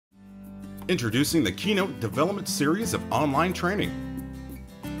Introducing the Keynote Development Series of online training.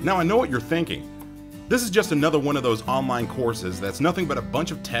 Now I know what you're thinking. This is just another one of those online courses that's nothing but a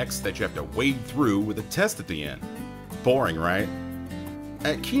bunch of text that you have to wade through with a test at the end. Boring, right?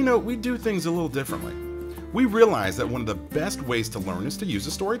 At Keynote, we do things a little differently. We realize that one of the best ways to learn is to use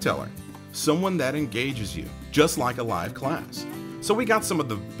a storyteller, someone that engages you, just like a live class. So we got some of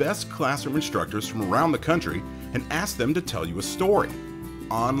the best classroom instructors from around the country and asked them to tell you a story,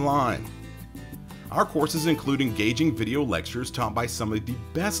 online. Our courses include engaging video lectures taught by some of the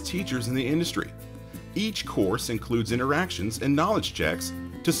best teachers in the industry. Each course includes interactions and knowledge checks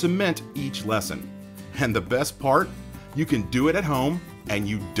to cement each lesson. And the best part? You can do it at home and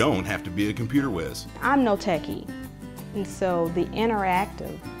you don't have to be a computer whiz. I'm no techie, and so the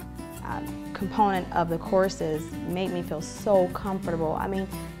interactive component of the courses made me feel so comfortable. I mean,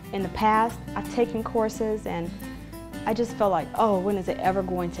 in the past, I've taken courses and I just felt like, oh, when is it ever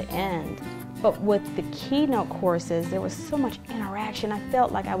going to end? But with the Keynote courses, there was so much interaction. I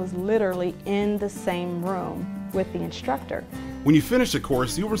felt like I was literally in the same room with the instructor. When you finish the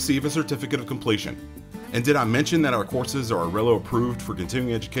course, you'll receive a certificate of completion. And did I mention that our courses are Aurelo approved for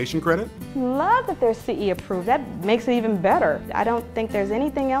continuing education credit? Love that they're CE approved. That makes it even better. I don't think there's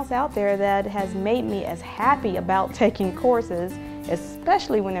anything else out there that has made me as happy about taking courses,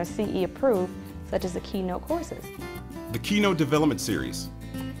 especially when they're CE approved, such as the Keynote courses. The Keynote Development Series.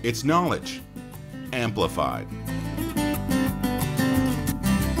 It's knowledge amplified.